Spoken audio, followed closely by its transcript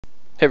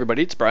Hey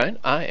everybody, it's Brian.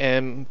 I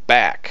am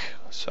back.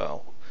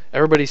 So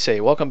everybody say,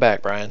 welcome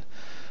back, Brian.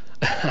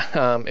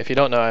 If you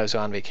don't know, I was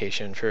on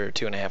vacation for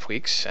 2.5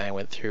 weeks.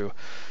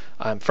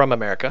 I'm from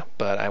America,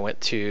 but I went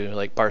to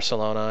like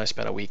Barcelona. I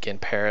spent a week in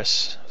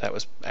Paris. That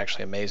was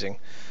actually amazing.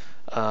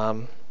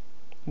 Um,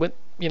 we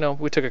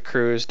took a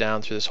cruise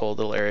down through this whole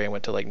little area.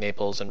 Went to like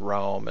Naples and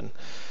Rome and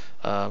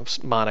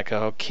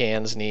Monaco,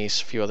 Cannes,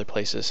 Nice, a few other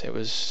places. It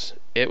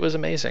was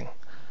amazing.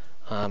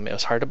 It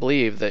was hard to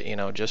believe that,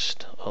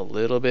 just a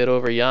little bit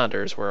over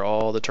yonder is where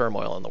all the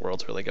turmoil in the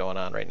world's really going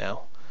on right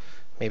now.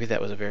 Maybe that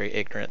was a very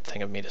ignorant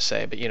thing of me to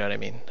say, but you know what I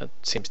mean. That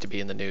seems to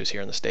be in the news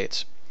here in the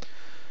States.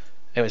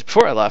 Anyways,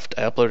 before I left,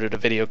 I uploaded a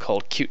video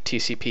called Cute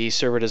TCP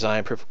Server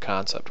Design Proof of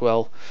Concept.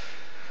 Well,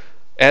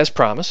 as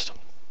promised,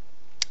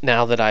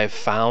 now that I've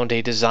found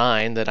a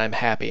design that I'm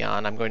happy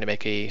on, I'm going to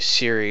make a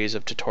series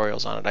of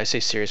tutorials on it. I say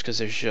series because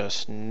there's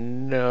just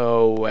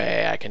no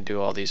way I can do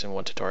all these in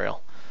one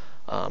tutorial.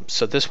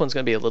 So this one's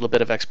going to be a little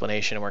bit of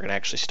explanation, and we're going to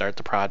actually start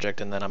the project,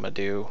 and then I'm going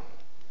to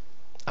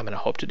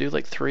hope to do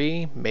like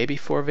 3, maybe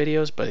 4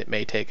 videos, but it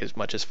may take as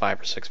much as 5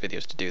 or 6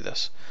 videos to do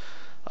this.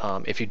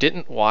 If you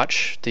didn't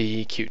watch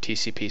the Qt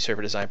TCP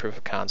Server Design Proof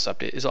of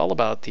Concept, it is all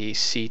about the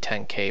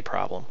C10K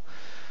problem.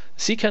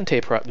 The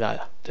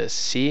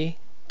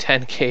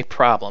C10K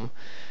problem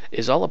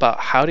is all about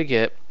how to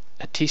get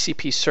a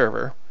TCP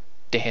server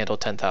to handle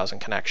 10,000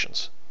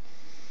 connections.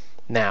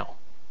 Now,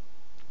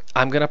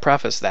 I'm going to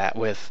preface that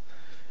with,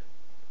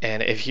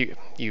 and if you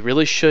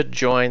really should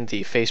join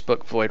the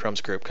Facebook Void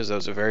Realms group, because there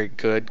was a very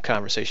good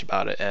conversation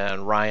about it,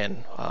 and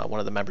Ryan,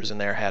 one of the members in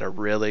there, had a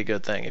really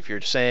good thing. If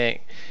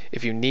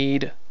you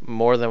need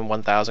more than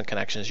 1,000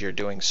 connections, you're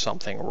doing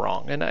something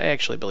wrong, and I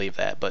actually believe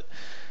that, but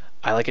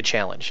I like a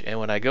challenge. And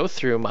when I go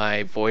through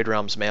my Void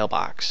Realms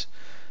mailbox,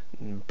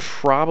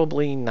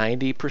 probably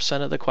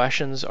 90% of the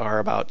questions are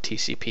about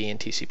TCP and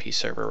TCP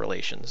server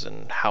relations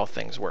and how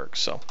things work.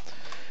 So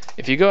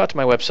if you go out to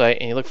my website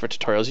and you look for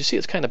tutorials, you see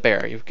it's kind of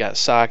bare. You've got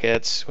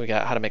sockets, we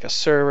got how to make a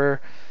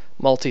server,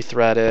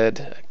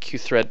 multi-threaded,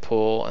 Q-thread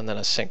pool, and then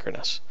a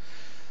synchronous.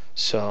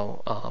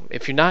 So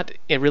if you're not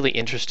really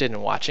interested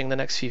in watching the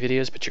next few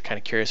videos, but you're kind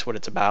of curious what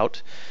it's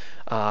about,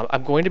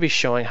 I'm going to be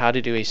showing how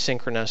to do a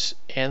synchronous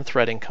and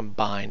threading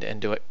combined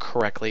and do it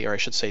correctly, or I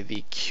should say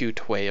the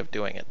Qt way of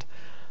doing it.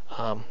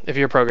 If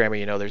you're a programmer,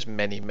 you know there's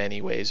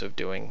many ways of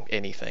doing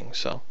anything.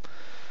 So,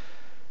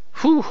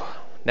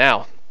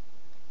 now,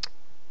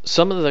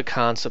 some of the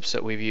concepts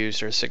that we've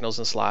used are signals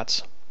and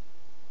slots.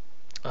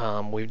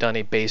 We've done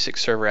a basic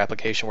server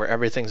application where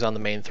everything's on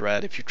the main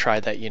thread. If you've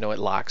tried that, you know it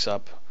locks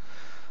up.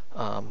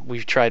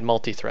 We've tried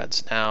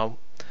multi-threads. Now,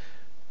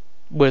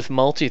 with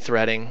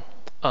multi-threading,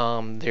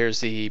 there's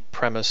the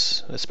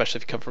premise, especially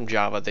if you come from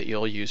Java, that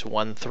you'll use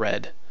one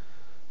thread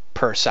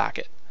per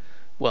socket.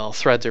 Well,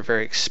 threads are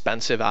very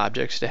expensive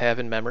objects to have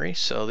in memory,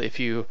 so if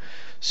you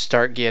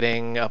start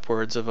getting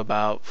upwards of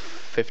about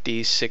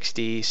 50,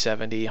 60,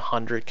 70,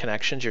 100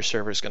 connections, your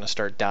server is going to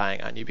start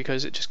dying on you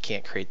because it just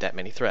can't create that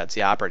many threads.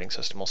 The operating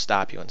system will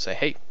stop you and say,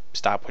 hey,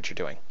 stop what you're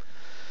doing.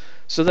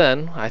 So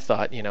then I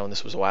thought, and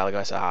this was a while ago,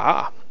 I said,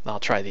 I'll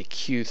try the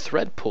Q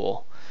thread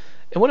pool.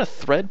 And what a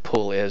thread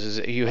pool is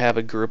you have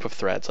a group of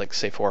threads, like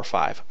say 4 or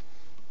 5.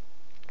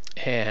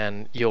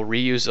 And you'll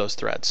reuse those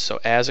threads. So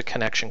as a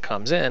connection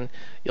comes in,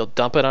 you'll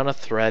dump it on a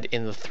thread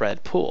in the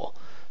thread pool.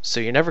 So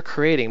you're never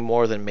creating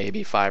more than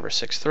maybe 5 or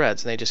 6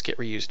 threads, and they just get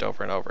reused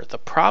over and over. The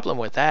problem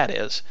with that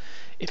is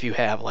if you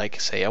have,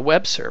 like, say, a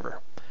web server,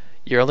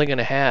 you're only going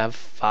to have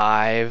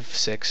 5,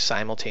 6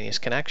 simultaneous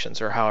connections,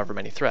 or however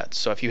many threads.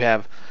 So if you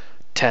have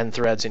 10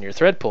 threads in your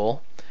thread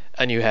pool,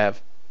 and you have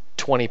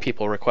 20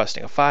 people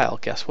requesting a file,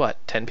 guess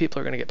what? 10 people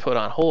are going to get put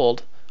on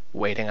hold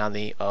waiting on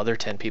the other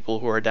 10 people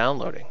who are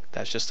downloading.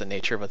 That's just the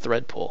nature of a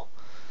thread pool.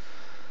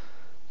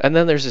 And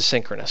then there's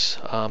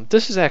asynchronous.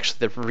 This is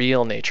actually the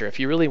real nature. If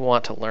you really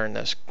want to learn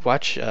this,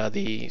 watch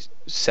the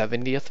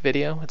 70th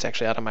video. It's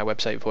actually out on my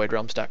website,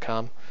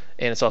 voidrealms.com,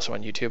 and it's also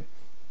on YouTube.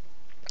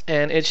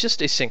 And it's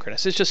just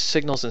asynchronous. It's just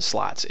signals and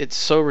slots. It's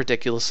so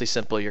ridiculously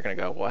simple, you're going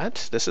to go,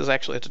 what? This is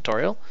actually a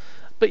tutorial?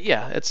 But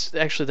yeah, it's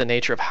actually the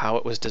nature of how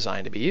it was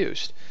designed to be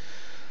used.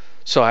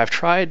 So I've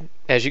tried,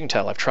 as you can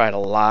tell, I've tried a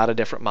lot of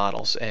different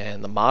models,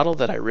 and the model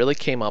that I really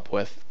came up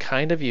with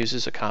kind of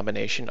uses a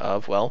combination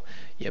of, well,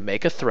 you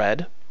make a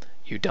thread,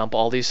 you dump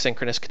all these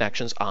synchronous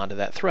connections onto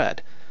that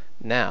thread.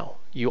 Now,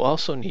 you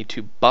also need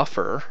to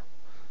buffer,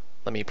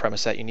 let me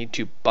premise that, you need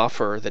to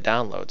buffer the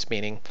downloads,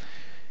 meaning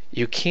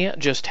you can't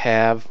just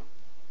have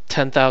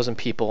 10,000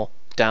 people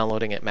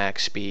downloading at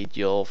max speed.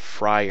 You'll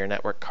fry your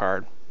network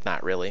card.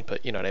 Not really,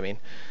 but you know what I mean.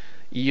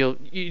 You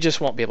just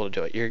won't be able to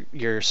do it.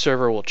 Your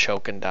server will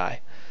choke and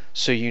die.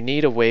 So you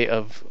need a way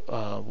of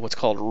what's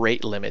called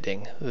rate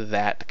limiting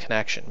that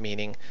connection,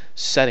 meaning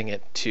setting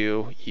it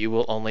to you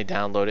will only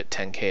download at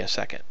 10K a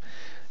second.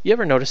 You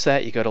ever notice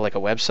that? You go to like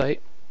a website,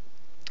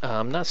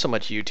 not so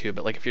much YouTube,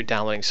 but like if you're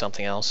downloading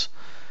something else,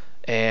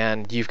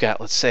 and you've got,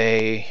 let's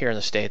say here in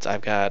the States, I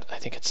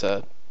think it's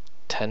a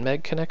 10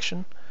 meg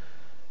connection.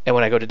 And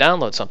when I go to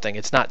download something,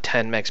 it's not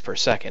 10 megs per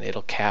second.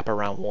 It'll cap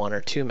around 1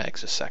 or 2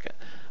 megs a second.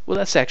 Well,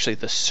 that's actually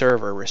the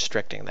server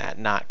restricting that,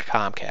 not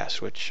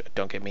Comcast, which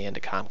don't get me into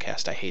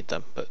Comcast. I hate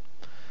them. But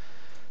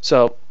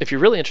so if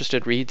you're really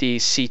interested, read the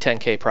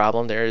C10K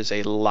problem. There is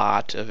a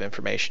lot of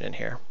information in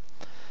here.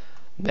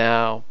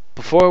 Now,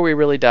 before we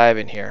really dive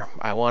in here,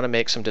 I want to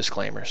make some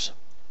disclaimers.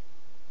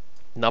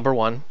 Number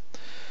one,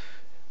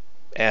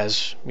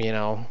 as you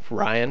know,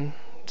 Ryan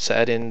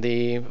said in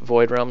the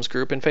Void Realms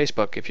group in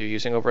Facebook, if you're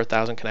using over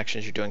 1,000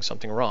 connections, you're doing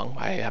something wrong.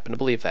 I happen to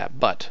believe that,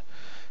 but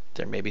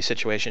there may be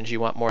situations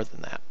you want more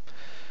than that.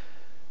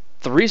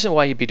 The reason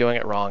why you'd be doing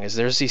it wrong is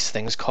there's these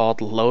things called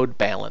load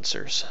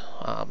balancers.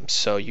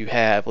 So you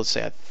have, let's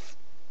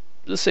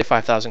say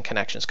 5,000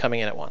 connections coming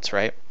in at once,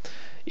 right?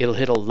 It'll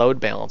hit a load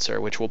balancer,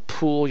 which will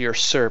pool your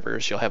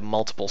servers. You'll have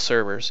multiple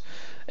servers,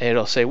 and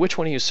it'll say which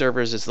one of your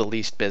servers is the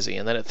least busy,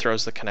 and then it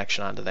throws the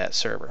connection onto that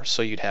server.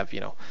 So you'd have,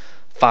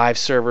 5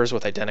 servers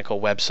with identical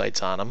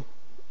websites on them,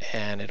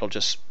 and it'll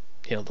just,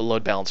 the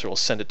load balancer will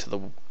send it to the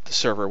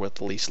server with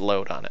the least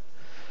load on it.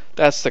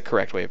 That's the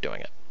correct way of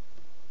doing it.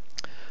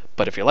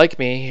 But if you're like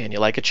me and you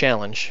like a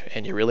challenge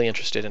and you're really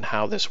interested in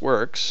how this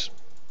works,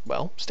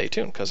 well, stay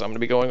tuned because I'm going to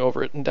be going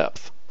over it in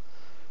depth.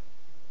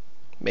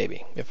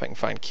 Maybe, if I can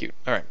find cute.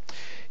 All right,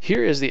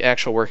 here is the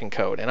actual working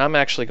code. And I'm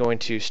actually going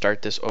to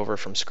start this over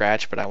from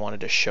scratch, but I wanted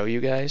to show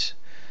you guys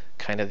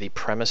kind of the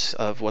premise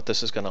of what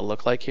this is going to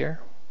look like here.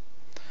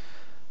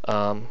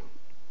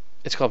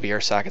 It's called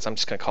VR sockets. I'm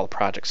just going to call the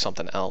project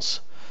something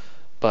else.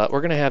 But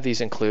we're going to have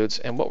these includes,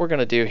 and what we're going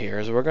to do here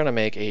is we're going to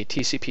make a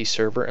TCP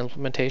server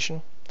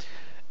implementation,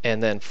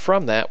 and then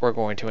from that we're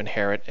going to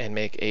inherit and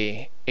make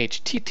a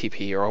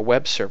HTTP or a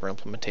web server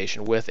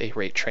implementation with a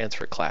rate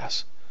transfer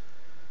class.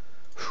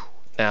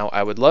 Now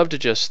I would love to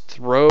just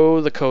throw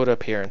the code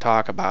up here and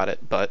talk about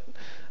it, but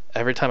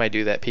every time I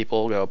do that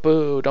people go,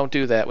 boo, don't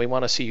do that, we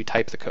want to see you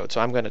type the code. So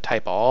I'm going to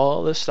type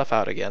all this stuff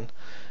out again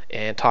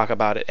and talk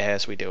about it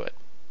as we do it.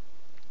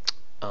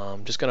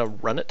 I'm just going to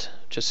run it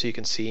just so you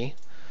can see.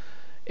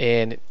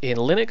 And in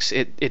Linux,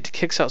 it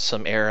kicks out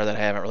some error that I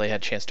haven't really had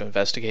a chance to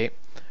investigate.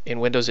 In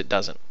Windows, it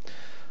doesn't.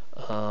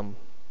 On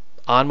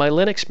my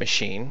Linux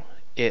machine,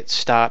 it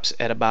stops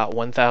at about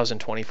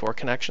 1,024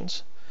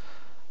 connections.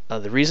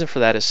 The reason for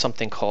that is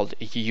something called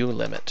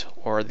ulimit,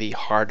 or the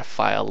hard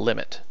file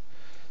limit.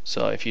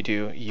 So if you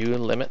do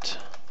ulimit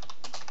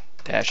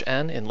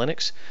 -n in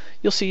Linux,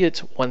 you'll see it's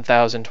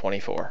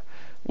 1,024,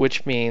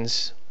 which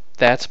means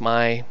that's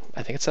I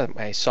think it's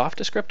my soft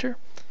descriptor.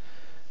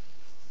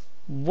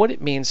 What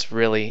it means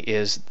really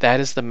is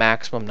that is the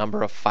maximum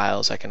number of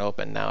files I can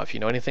open. Now, if you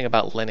know anything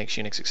about Linux,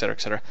 Unix,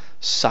 etc.,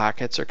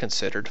 sockets are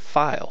considered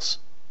files.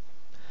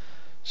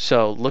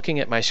 So looking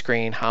at my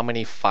screen, how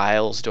many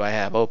files do I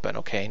have open?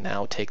 Okay,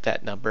 now take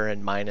that number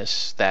and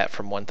minus that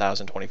from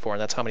 1,024,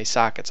 and that's how many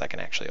sockets I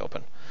can actually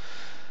open.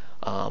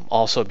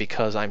 Also,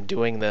 because I'm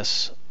doing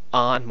this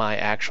on my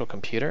actual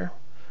computer,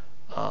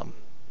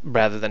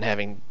 rather than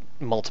having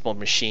multiple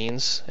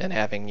machines and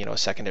having a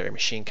secondary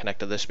machine connect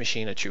to this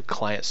machine, a true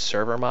client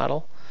server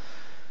model,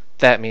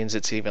 that means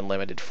it's even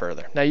limited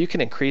further. Now you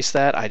can increase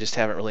that. I just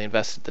haven't really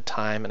invested the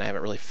time and I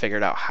haven't really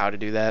figured out how to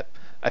do that.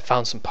 I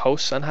found some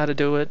posts on how to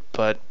do it,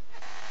 but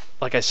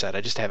like I said,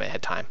 I just haven't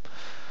had time.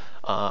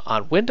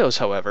 On Windows,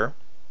 however,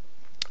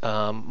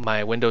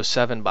 my Windows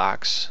 7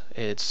 box,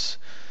 it's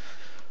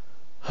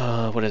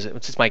what is it?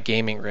 It's my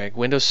gaming rig.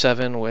 Windows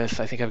 7 with,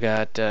 I think I've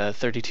got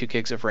 32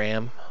 gigs of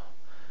RAM.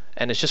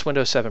 And it's just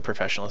Windows 7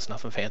 Professional. It's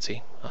nothing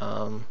fancy.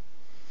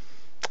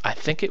 I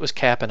think it was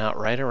capping out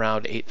right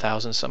around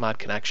 8,000 some odd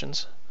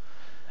connections.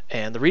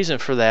 And the reason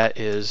for that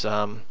is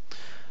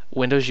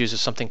Windows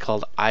uses something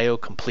called I/O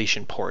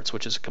completion ports,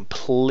 which is a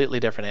completely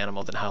different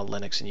animal than how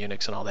Linux and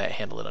Unix and all that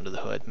handle it under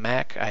the hood.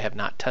 Mac I have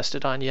not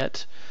tested on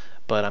yet,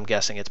 but I'm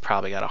guessing it's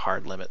probably got a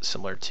hard limit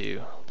similar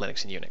to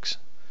Linux and Unix.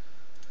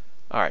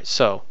 Alright,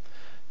 so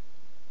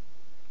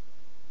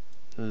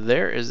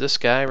there is this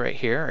guy right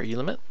here, our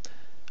ulimit.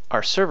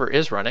 Our server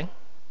is running,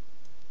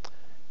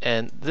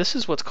 and this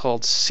is what's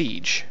called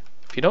Siege.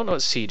 If you don't know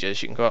what Siege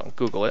is, you can go out and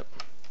Google it.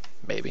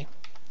 Maybe.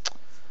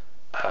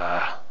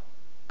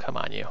 Come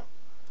on, you.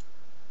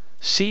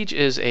 Siege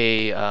is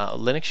a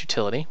Linux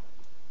utility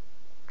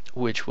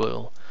which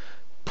will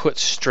put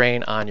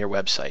strain on your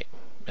website.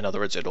 In other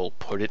words, it'll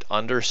put it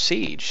under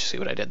siege. See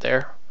what I did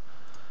there?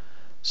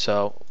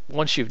 So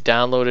once you've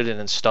downloaded and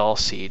installed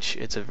Siege,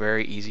 it's a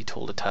very easy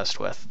tool to test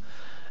with.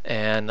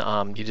 And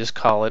you just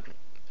call it,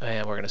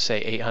 and we're going to say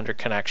 800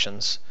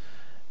 connections,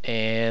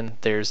 and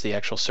there's the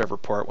actual server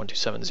port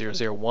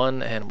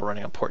 127.0.0.1, and we're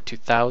running on port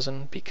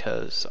 2000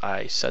 because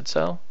I said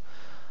so.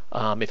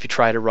 If you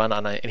try to run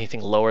on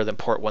anything lower than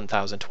port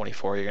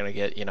 1024, you're going to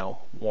get,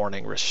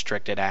 warning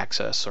restricted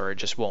access, or it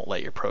just won't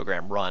let your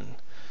program run.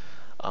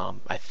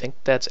 I think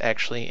that's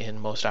actually in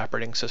most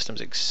operating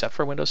systems except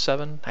for Windows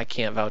 7. I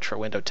can't vouch for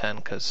Windows 10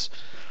 because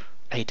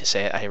I hate to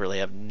say it, I really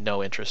have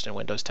no interest in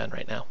Windows 10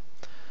 right now.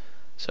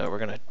 So we're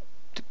going to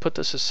put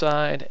this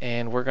aside,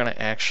 and we're going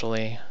to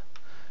actually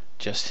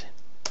just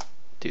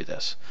do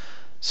this.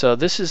 So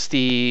this is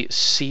the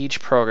Siege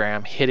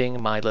program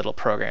hitting my little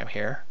program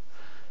here,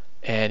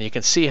 and you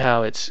can see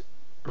how it's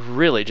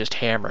really just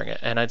hammering it,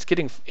 and it's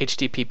getting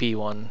HTTP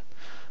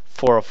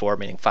 404,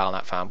 meaning file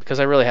not found, because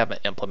I really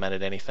haven't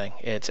implemented anything.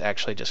 It's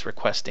actually just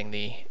requesting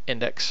the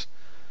index.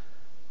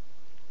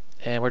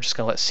 And we're just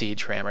going to let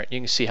Siege hammer it.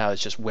 You can see how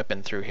it's just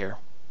whipping through here.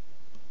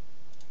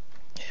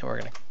 And we're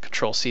going to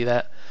Control C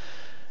that.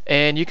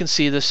 And you can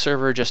see this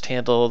server just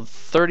handled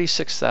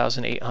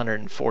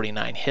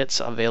 36,849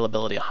 hits,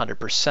 availability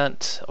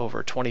 100%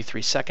 over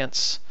 23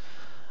 seconds.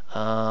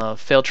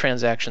 Failed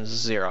transactions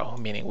 0,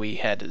 meaning we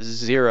had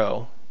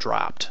 0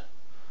 dropped.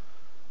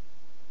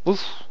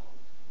 Oof.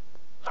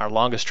 Our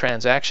longest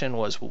transaction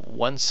was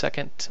 1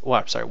 second.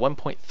 Well, I'm sorry,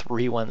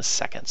 1.31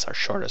 seconds. Our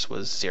shortest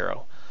was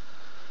 0.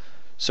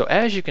 So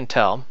as you can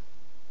tell,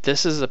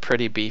 this is a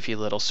pretty beefy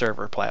little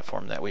server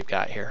platform that we've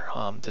got here.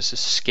 This is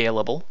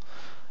scalable,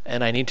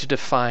 and I need to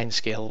define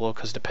scalable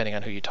because depending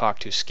on who you talk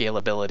to,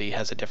 scalability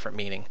has a different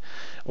meaning.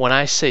 When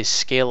I say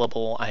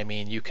scalable, I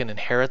mean you can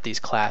inherit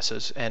these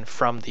classes and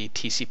from the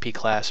TCP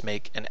class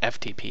make an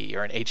FTP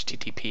or an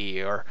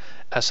HTTP or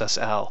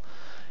SSL.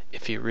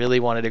 If you really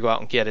wanted to go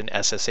out and get an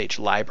SSH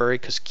library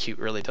because Qt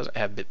really doesn't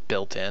have it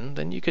built in,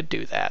 then you could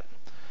do that.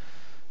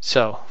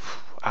 So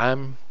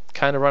I'm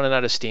kind of running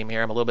out of steam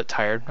here. I'm a little bit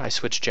tired. I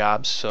switched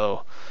jobs,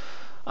 so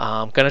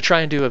I'm going to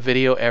try and do a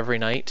video every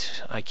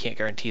night. I can't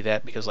guarantee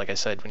that because, like I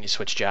said, when you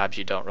switch jobs,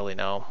 you don't really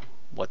know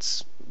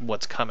what's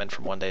coming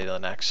from one day to the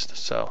next.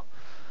 So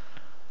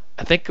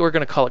I think we're going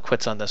to call it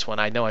quits on this one.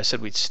 I know I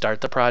said we'd start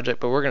the project,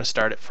 but we're going to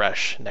start it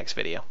fresh next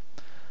video.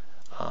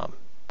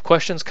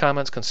 Questions,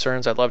 comments,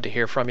 concerns, I'd love to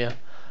hear from you.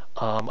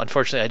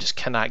 Unfortunately, I just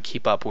cannot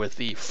keep up with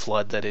the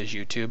flood that is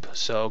YouTube.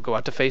 So go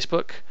out to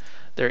Facebook.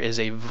 There is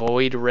a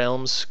Void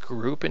Realms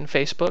group in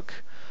Facebook.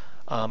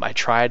 I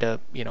try to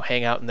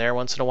hang out in there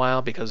once in a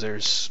while because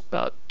there's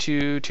about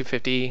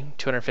 250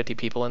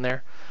 people in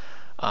there.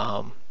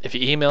 If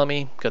you email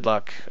me, good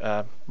luck.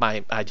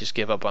 I just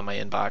give up on my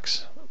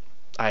inbox.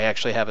 I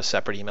actually have a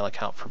separate email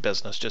account for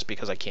business just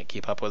because I can't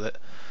keep up with it.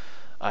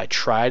 I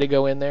try to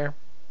go in there.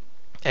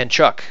 And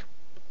Chuck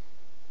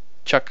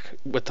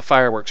with the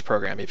fireworks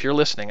program, if you're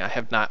listening, I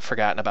have not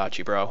forgotten about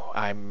you, bro.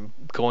 I'm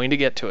going to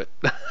get to it.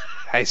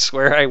 I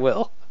swear I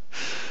will.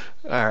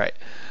 All right.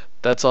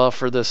 That's all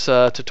for this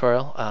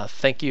tutorial.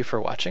 Thank you for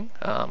watching.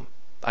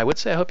 I would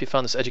say I hope you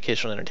found this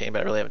educational and entertaining,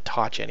 but I really haven't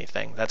taught you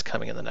anything. That's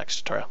coming in the next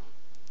tutorial.